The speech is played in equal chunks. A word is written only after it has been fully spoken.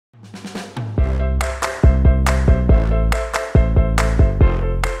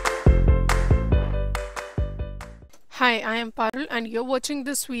Hi, I am Parul and you're watching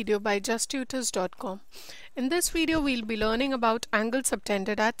this video by justtutors.com. In this video, we'll be learning about angle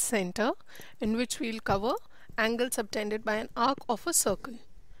subtended at center, in which we'll cover angle subtended by an arc of a circle.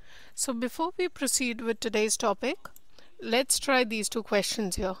 So before we proceed with today's topic, let's try these two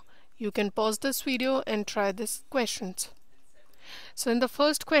questions here. You can pause this video and try these questions. So in the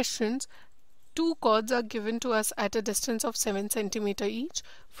first questions, two chords are given to us at a distance of 7 cm each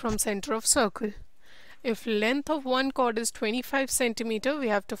from center of circle. If length of one chord is 25 cm, we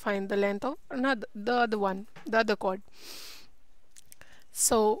have to find the length of the other chord.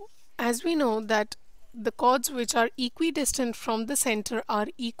 So as we know that the chords which are equidistant from the center are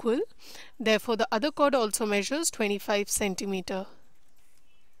equal, therefore the other chord also measures 25 cm.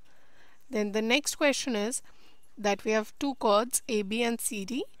 Then the next question is that we have two chords AB and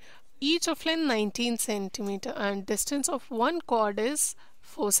CD, each of length 19 cm, and distance of one chord is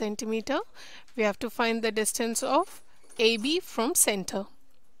 4 cm. We have to find the distance of AB from center.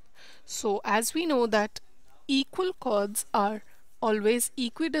 So as we know that equal chords are always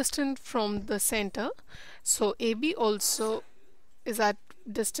equidistant from the center, so AB also is at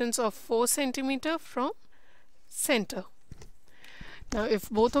distance of 4 cm from center. Now if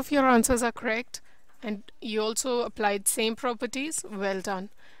both of your answers are correct and you also applied same properties, well done.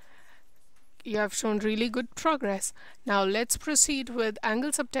 You have shown really good progress. Now let's proceed with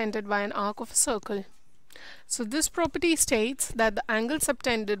angle subtended by an arc of a circle. So this property states that the angle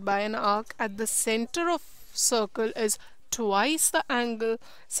subtended by an arc at the center of circle is twice the angle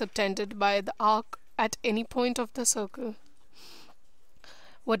subtended by the arc at any point of the circle.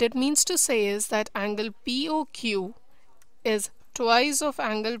 What it means to say is that angle POQ is twice of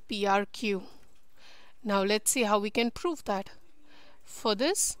angle PRQ. Now let's see how we can prove that. For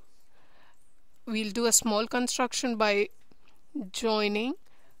this, we'll do a small construction by joining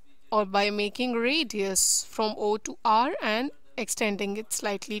or by making radius from O to R and extending it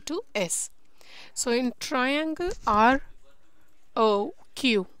slightly to S. So in triangle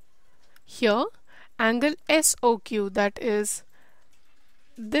ROQ, here angle SOQ, that is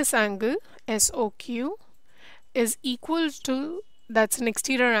this angle SOQ, is equal to, that's an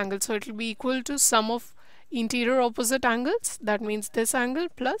exterior angle, so it will be equal to sum of interior opposite angles, that means this angle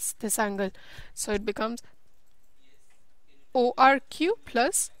plus this angle, so it becomes ORQ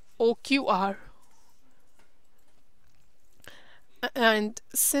plus OQR. And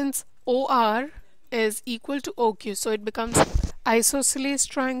since OR is equal to OQ, so it becomes isosceles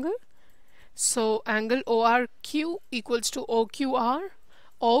triangle, so angle ORQ equals to OQR,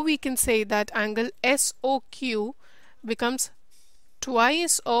 or we can say that angle SOQ becomes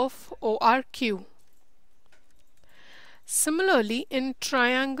twice of ORQ. Similarly, in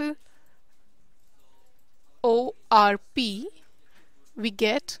triangle ORP, we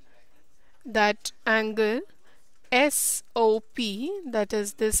get that angle SOP, that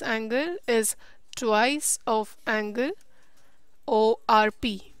is this angle, is twice of angle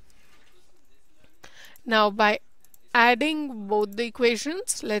ORP. Now by adding both the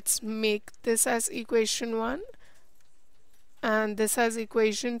equations, let's make this as equation 1 and this as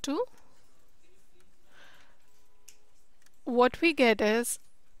equation 2. What we get is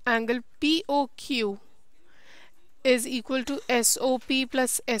angle POQ is equal to SOP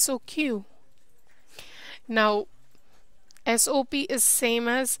plus SOQ. Now SOP is same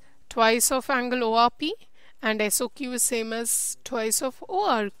as twice of angle ORP and SOQ is same as twice of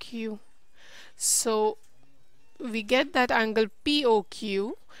ORQ. So we get that angle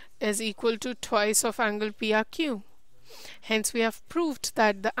POQ is equal to twice of angle PRQ. Hence we have proved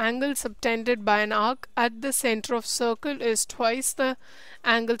that the angle subtended by an arc at the center of circle is twice the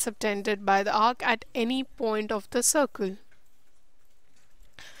angle subtended by the arc at any point of the circle.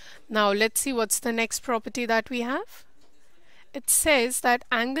 Now let's see what's the next property that we have. It says that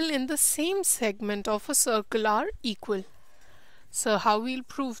angle in the same segment of a circle are equal. So how we'll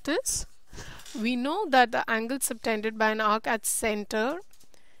prove this? We know that the angle subtended by an arc at center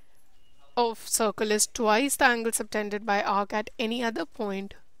of circle is twice the angle subtended by arc at any other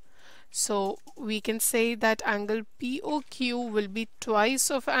point. So we can say that angle POQ will be twice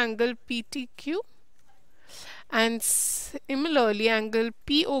of angle PTQ, and similarly angle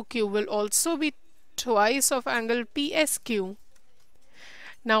POQ will also be twice of angle PSQ.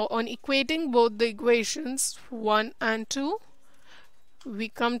 Now on equating both the equations 1 and 2, we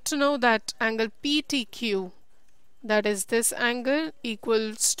come to know that angle PTQ, that is this angle,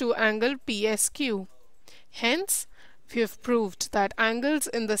 equals to angle PSQ. Hence we have proved that angles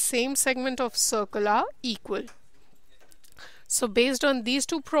in the same segment of circle are equal. So based on these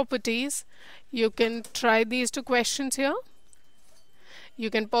two properties, you can try these two questions here. You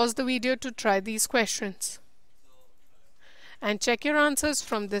can pause the video to try these questions. and check your answers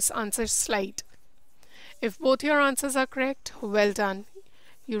from this answer slide. If both your answers are correct, well done.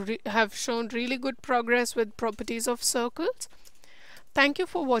 You have shown really good progress with properties of circles. Thank you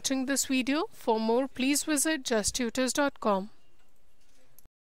for watching this video. For more, please visit justtutors.com.